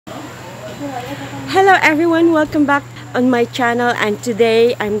Hello everyone, welcome back on my channel, and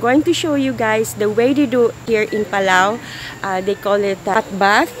today I'm going to show you guys the way they do here in Palau. They call it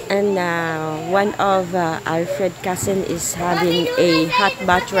Hotbath, and one of Alfred's cousin is having a hot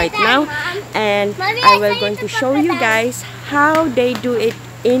bath right now, and I will going to show you guys how they do it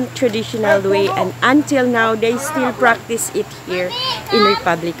in traditional way, and until now they still practice it here in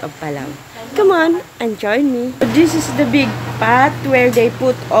Republic of Palau. Come on and join me. This is the big pot where they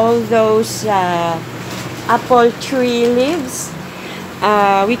put all those apple tree leaves.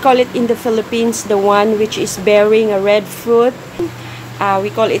 We call it in the Philippines the one which is bearing a red fruit. We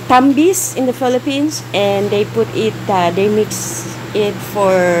call it tambis in the Philippines, and they put it, they mix it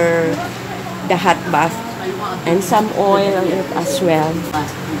for the hot bath, and some oil on it as well.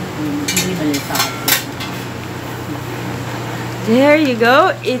 There you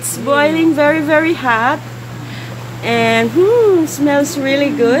go. It's boiling very hot, and smells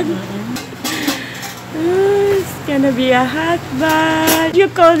really good. It's gonna be a hot bath. You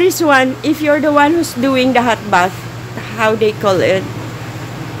call this one, if you're the one who's doing the hot bath, how they call it?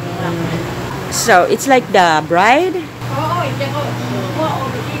 So it's like the bride.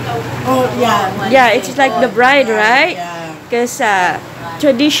 Oh yeah. Yeah, it's like the bride, right? Because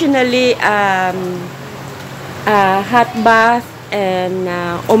traditionally, hot bath and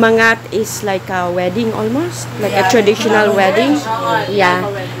umangat is like a wedding, almost like a traditional wedding. Yeah.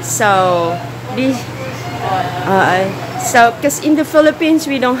 So this, because in the Philippines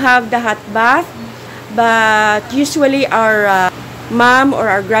we don't have the hot bath, but usually our mom or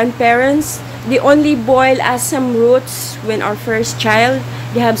our grandparents, they only boil as some roots when our first child.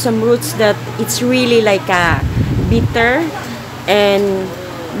 They have some roots that it's really like a bitter, and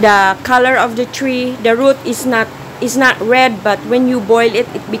the color of the tree, the root is not red, but when you boil it,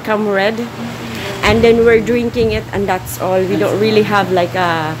 it become red, and then we're drinking it, and that's all. We don't really have like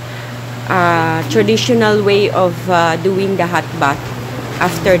a traditional way of doing the hot bath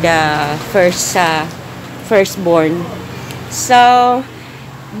after the firstborn. So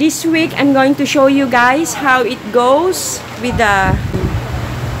this week I'm going to show you guys how it goes with the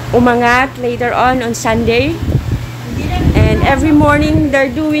umangat later on Sunday. And every morning they're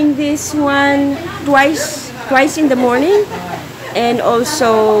doing this one twice in the morning, and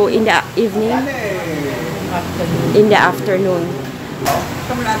also in the evening, in the afternoon.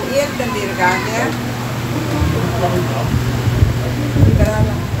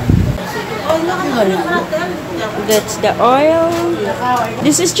 That's the oil.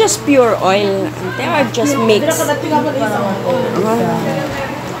 This is just pure oil. I've just mixed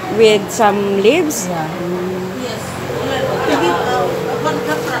with some leaves.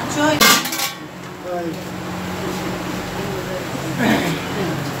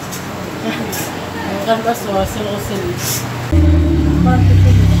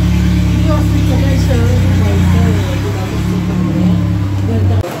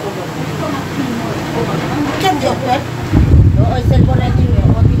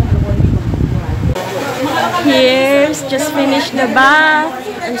 Here's just finished the bath.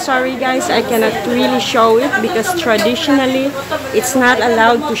 I'm sorry guys, I cannot really show it because traditionally it's not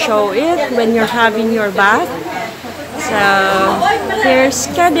allowed to show it when you're having your bath. So here's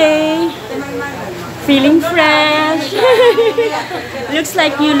Kedei, feeling fresh. Looks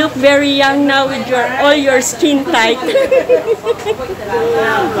like you look very young now with all your skin tight.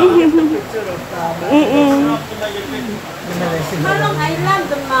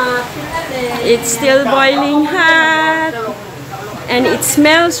 It's still boiling hot, and it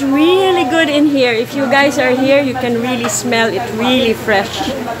smells really good in here. If you guys are here, you can really smell it really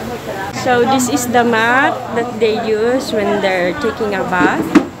fresh. So this is the mat that they use when they're taking a bath.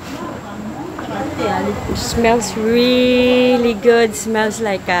 It smells really good. Smells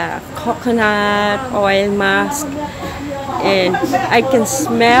like a coconut oil mask, and I can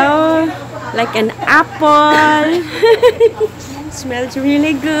smell like an apple. Smells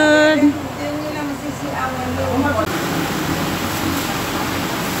really good.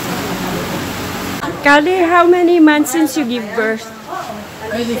 Kali, how many months since you give birth?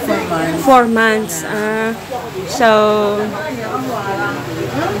 Maybe 4 months. 4 months. So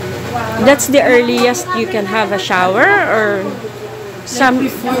that's the earliest you can have a shower, or some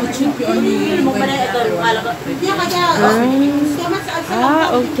Before it should be only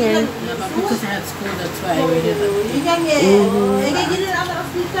okay. because I had school, that's why I waited.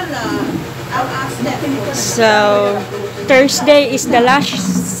 So Thursday is the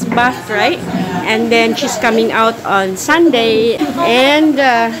last bath, right? And then she's coming out on Sunday, and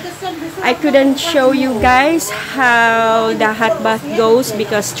I couldn't show you guys how the hot bath goes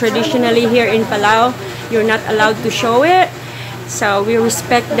because traditionally here in Palau you're not allowed to show it. So we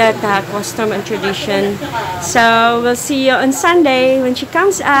respect that custom and tradition. So we'll see you on Sunday when she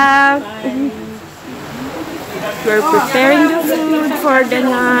comes out. We're preparing the food for the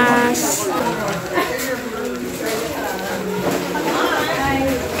Ngasch.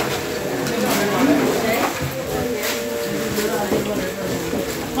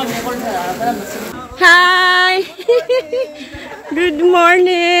 Hi! Good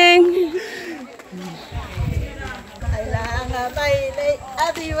morning!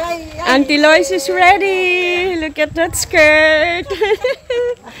 Auntie Lois is ready! Look at that skirt!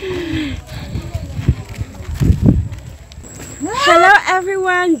 Hello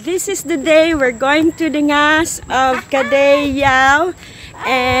everyone! This is the day we're going to the Ngasch of Kedei, Yaoch,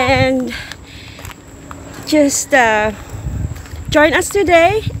 and just join us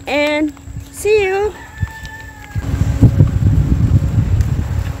today and see you!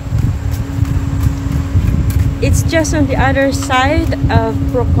 It's just on the other side of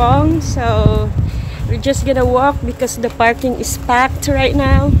Prokong, so we're just gonna walk because the parking is packed right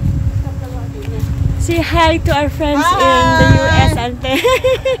now. Say hi to our friends in the US, Ante.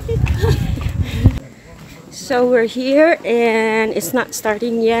 So we're here and it's not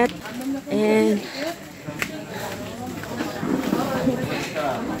starting yet, and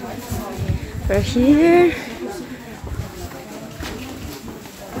we're here.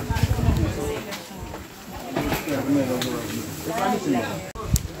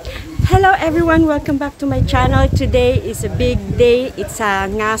 Hello everyone, welcome back to my channel. Today is a big day. It's a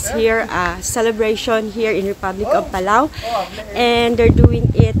Ngasch here, a celebration here in Republic of Palau, and they're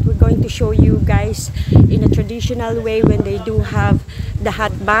doing it. We're going to show you guys in a traditional way when they do have the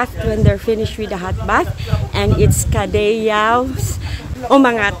hot bath, when they're finished with the hot bath, and it's Kedei Yaoch's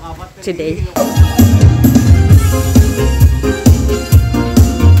umangat today.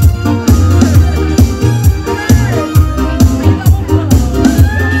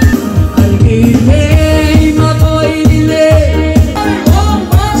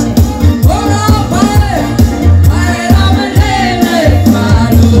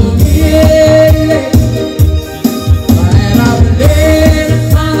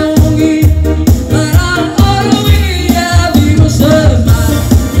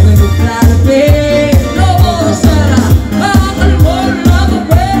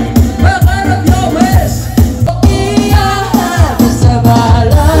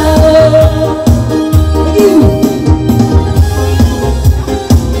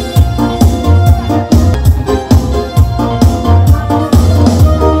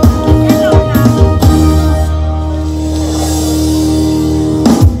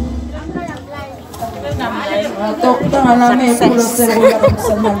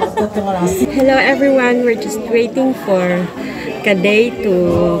 Hello everyone, we're just waiting for Kedei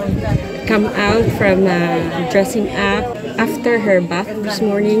to come out from dressing up after her bath this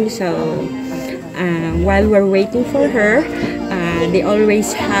morning. So while we're waiting for her, they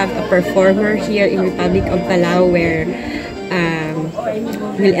always have a performer here in Republic of Palau where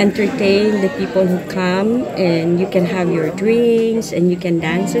will entertain the people who come, and you can have your drinks and you can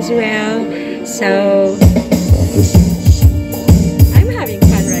dance as well. So I'm having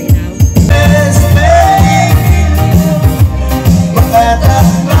fun right now.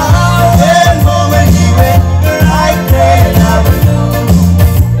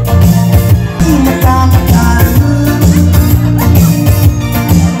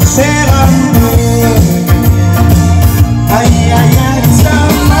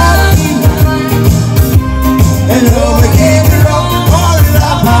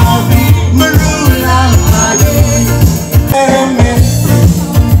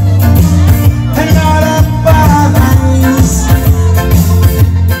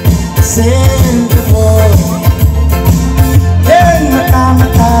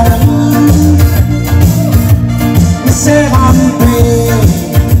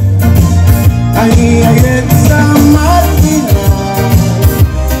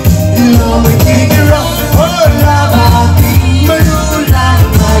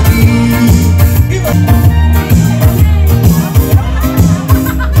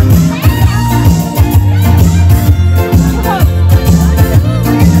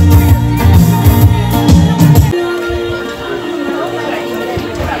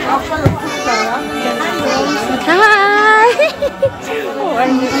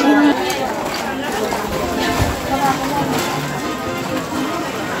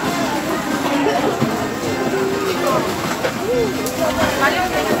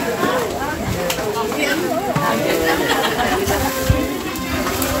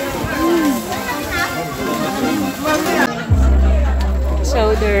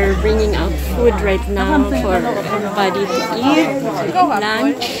 So they're bringing out food right now for everybody to eat,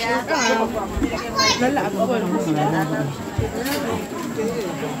 lunch.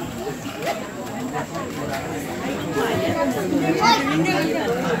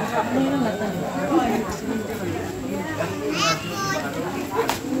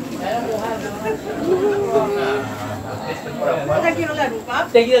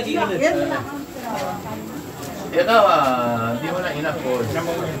 Ikaw, di mo na in-afford.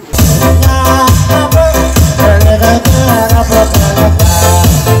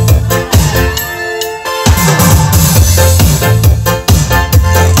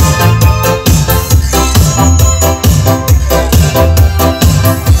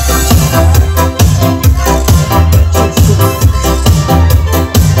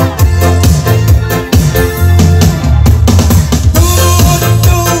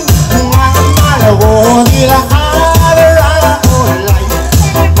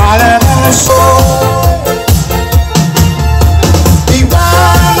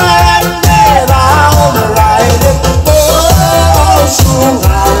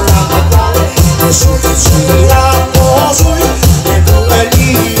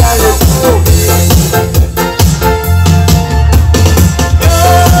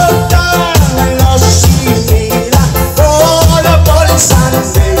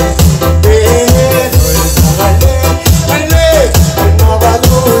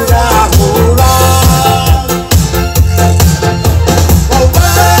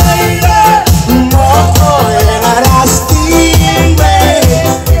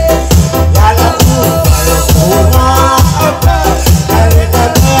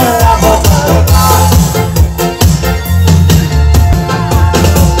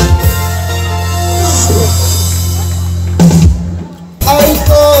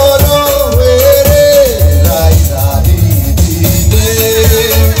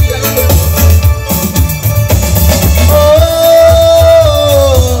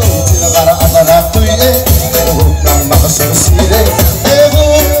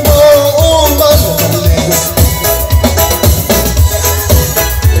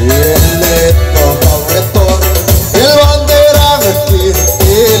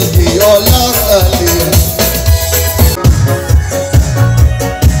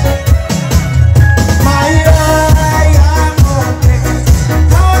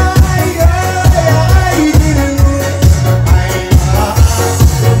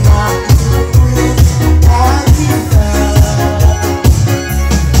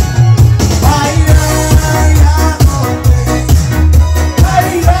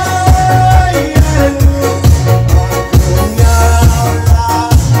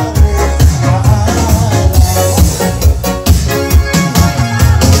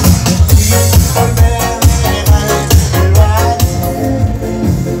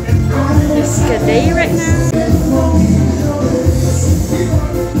 Kedei right now.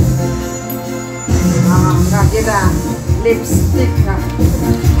 Lipstick na.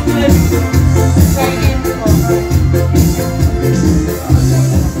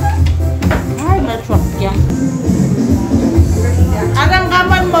 Ay, maswak yan. Arang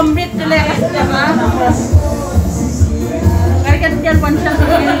kaman mambit nila diba? Karikan diyan pansya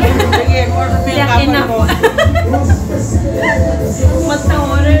sige, or Yakin na. ko.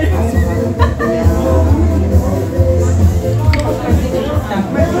 Matawaran.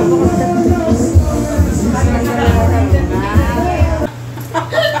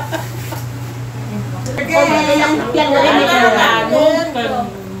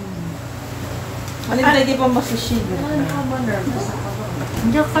 Hindi pa masishig.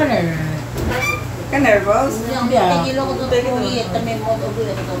 Hindi ka na. Ka nervous? Hindi.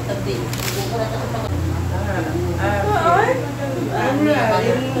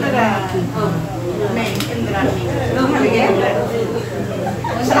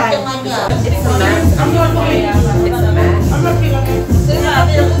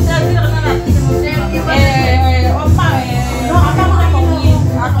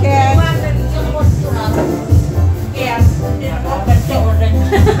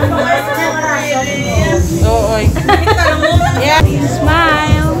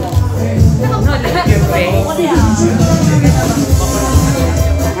 Smile. No, lift your face.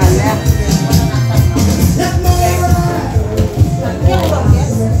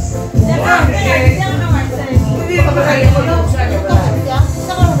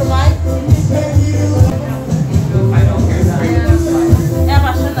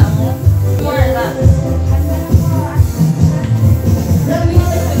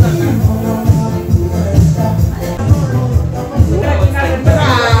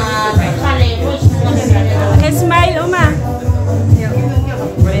 Smile, Uma.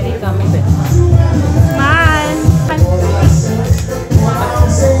 Ready, come.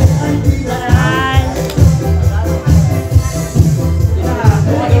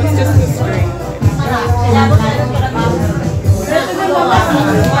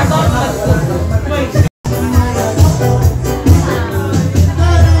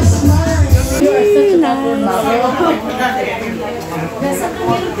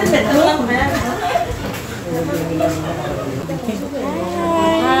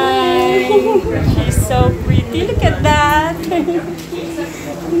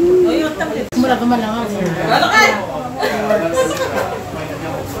 Mula ka malangan. Wala ka!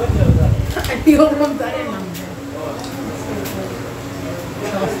 Hindi ko magdari lang.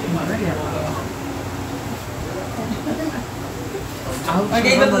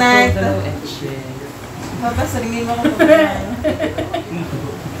 Okay, good night. Papa, saringin mo ko.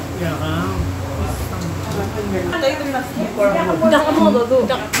 Dak mo dodo.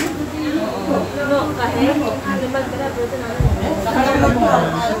 Dak. No, kahit limal ka na pero na.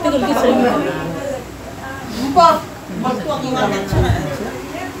 Tigil ki sa. Pa, magtuwa ki market siya.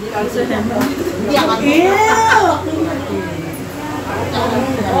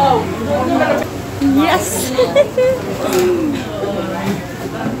 Yes.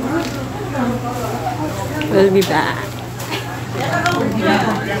 We'll be back.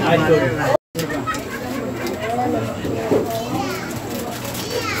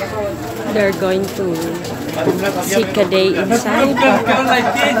 They're going to see Kedei inside.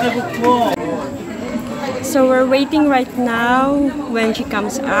 So we're waiting right now when she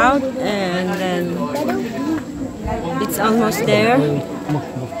comes out, and then it's almost there.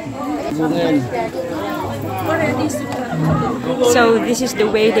 So this is the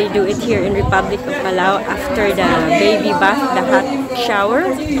way they do it here in Republic of Palau after the baby bath, the hot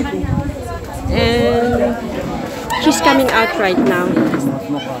shower. And she's coming out right now.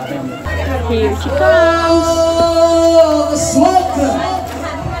 Here she comes. Oh, the smoke!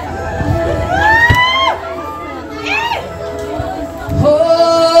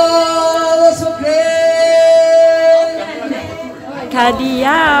 Oh, that's okay! Kedei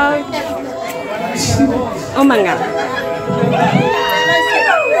Yaoch. Oh my God.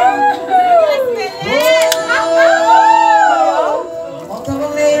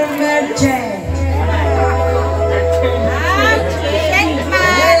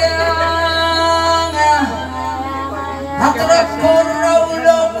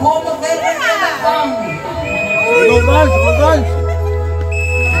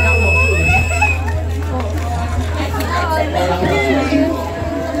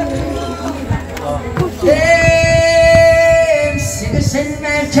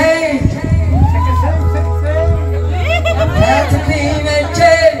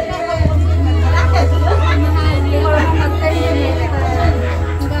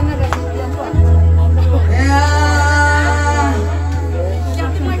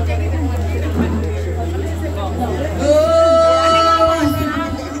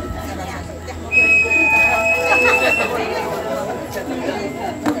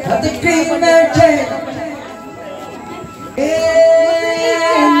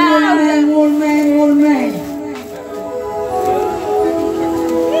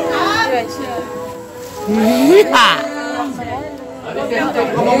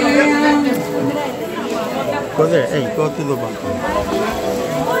 Go there, hey, go to the back.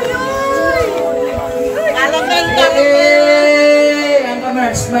 Ang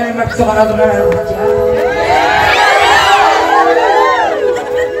kamera, smile back to kamera.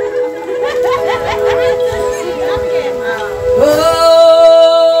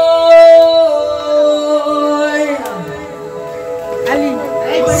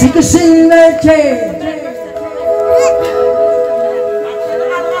 Sing that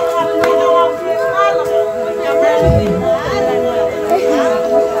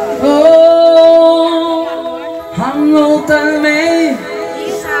oh, hang on to me.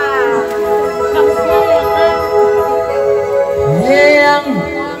 Yeah.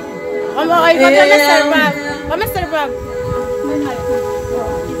 Kamu ay mag-serve. Mag-serve.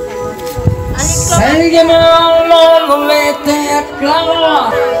 Sige mo ang lete at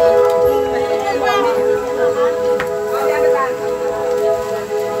klawa.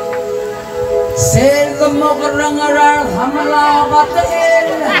 Sige mo karangaral hamalaw katain.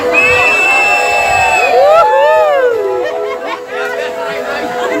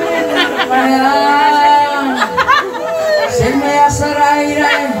 Sige mo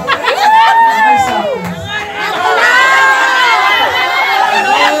yasaray-ray.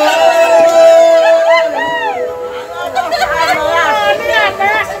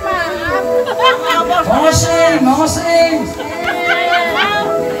 Mongasing!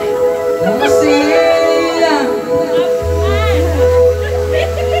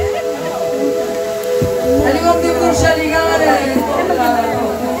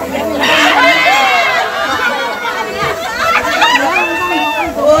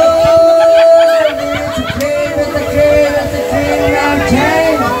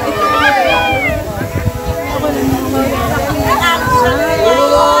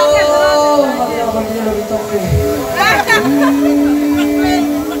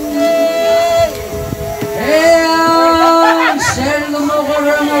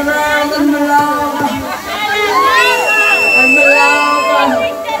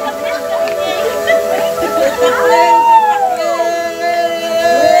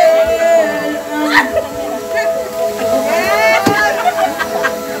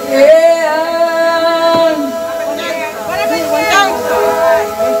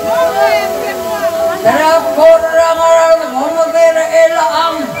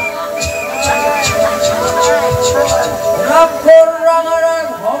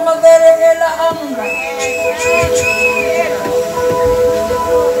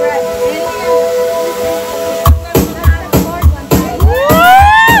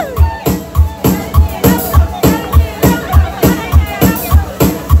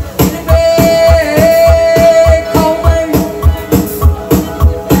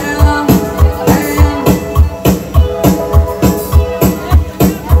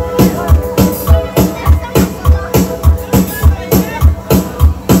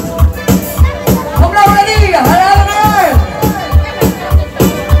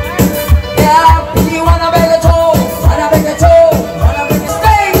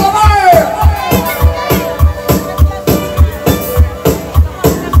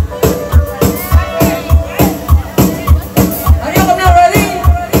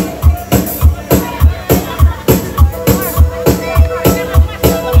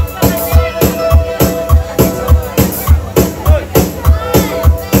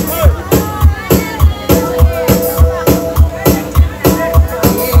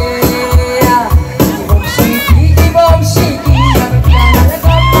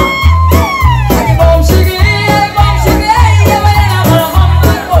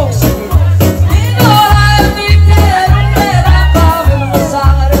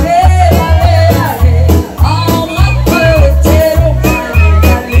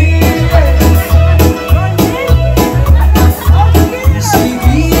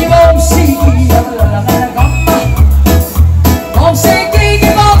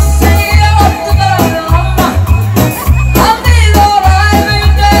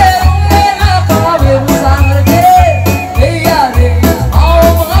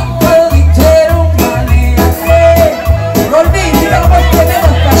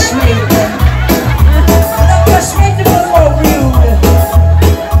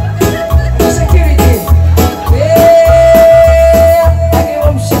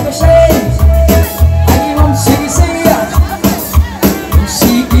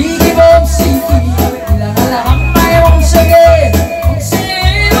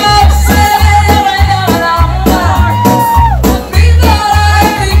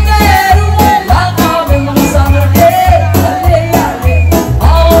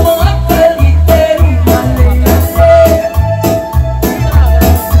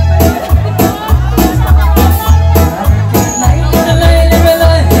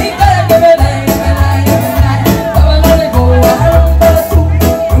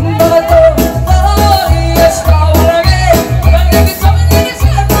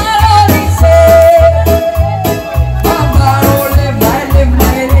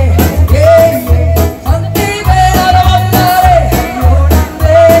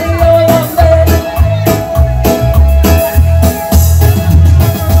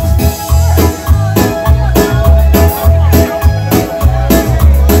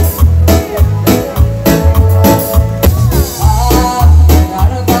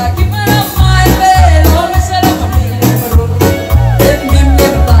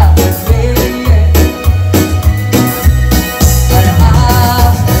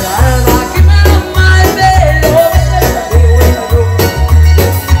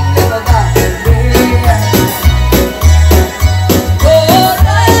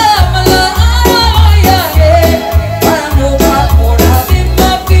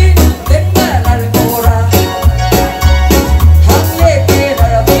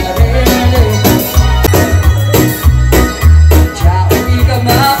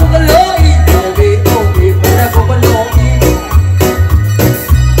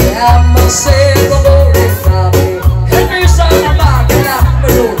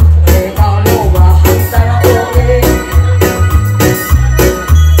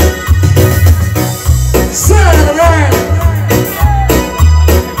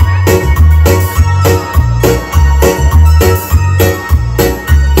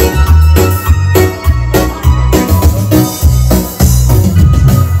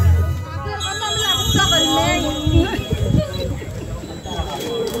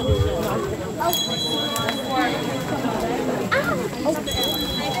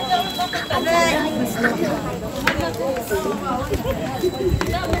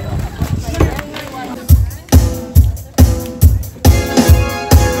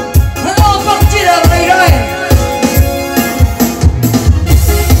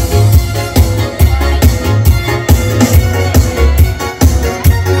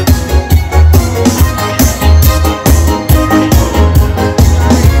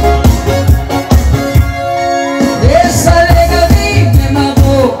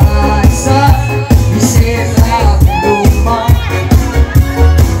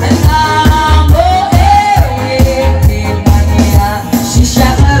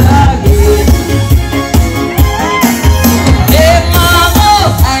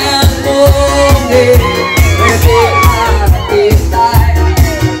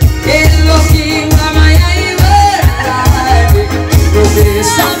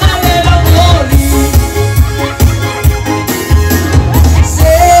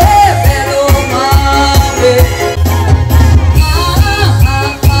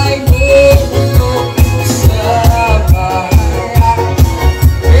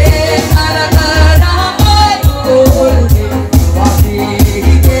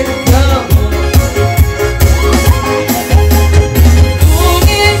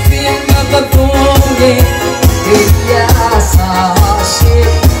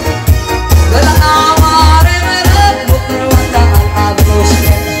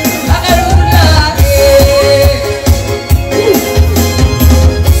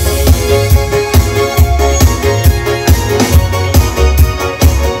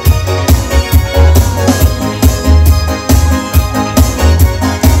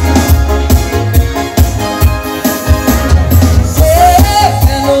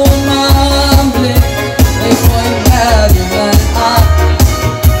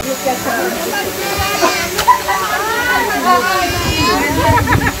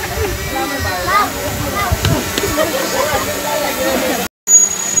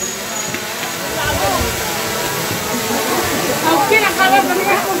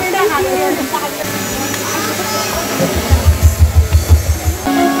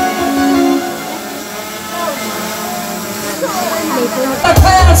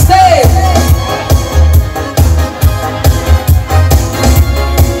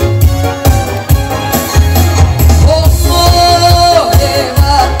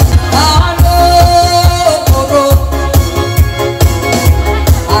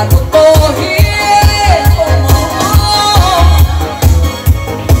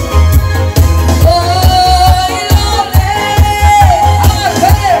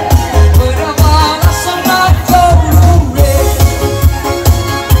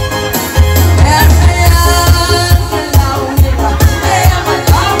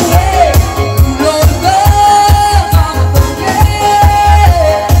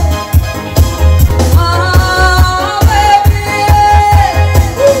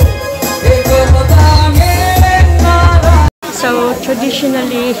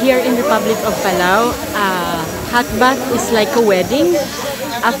 Traditionally, here in Republic of Palau, Hotbath is like a wedding.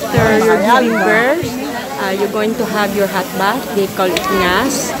 After you're giving birth, you're going to have your Hotbath. They call it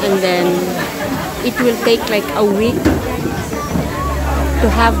Ngasch, and then it will take like a week to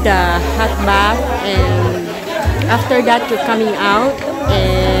have the Hotbath, and after that you're coming out,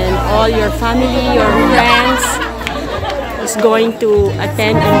 and all your family, your friends is going to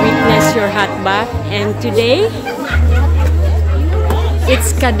attend and witness your Hotbath. And today,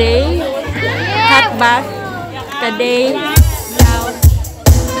 it's Kedei, Hotbath, Kedei, Yaoch.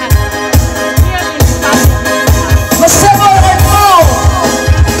 Masama naman mo!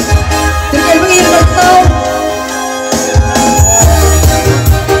 Tingnan mo yung ito!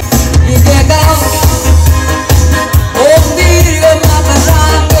 Ikaw, kung di ka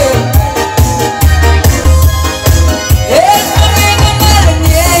makarami, kami naman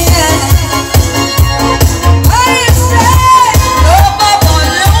niya. I say, no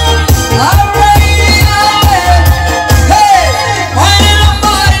papalyong, I'm ready, hey, why did I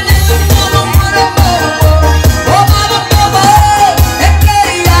buy this?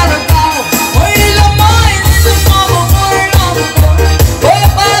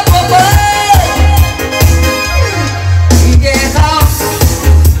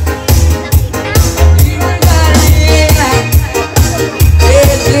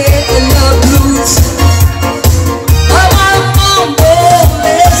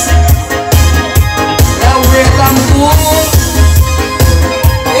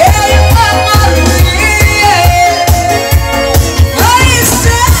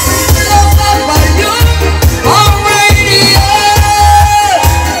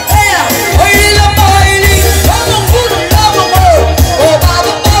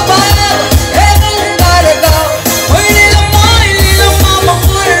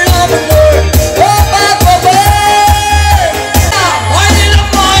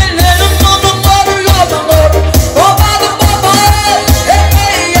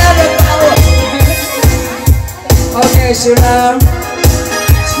 Sulam.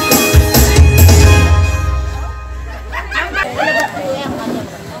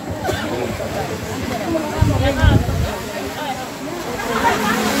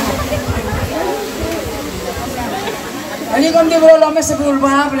 Ini kami bolong mes sebelum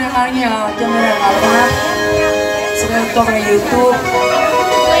bah pelengarnya, jangan apa, sebelum tok di YouTube.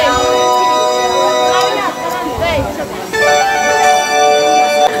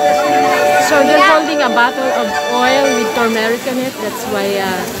 So they're holding a bottle of oil with turmeric in it. That's why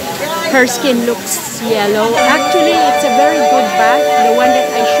her skin looks yellow. Actually, it's a very good bath. The one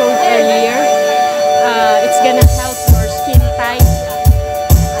that I showed earlier. It's gonna help your skin tight.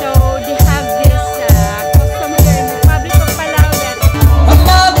 So they have this custom here in the Republic of Palau that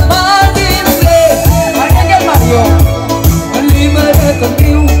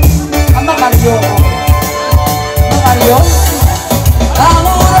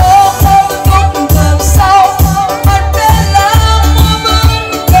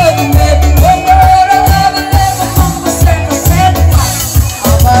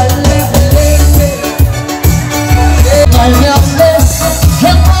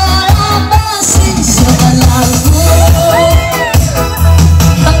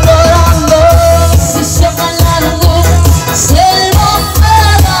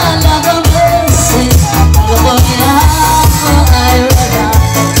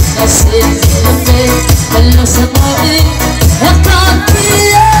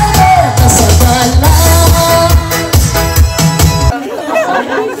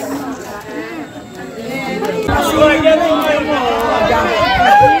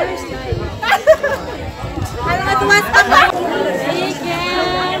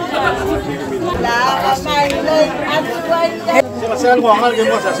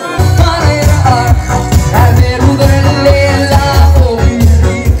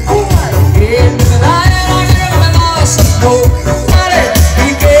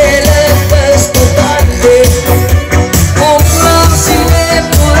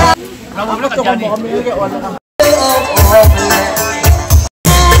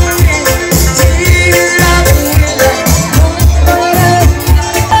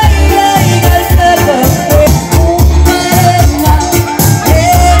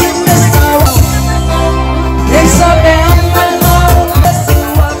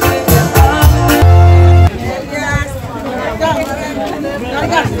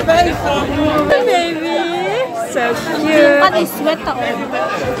Baby, so cute. Pati sweat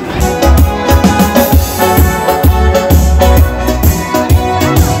ako.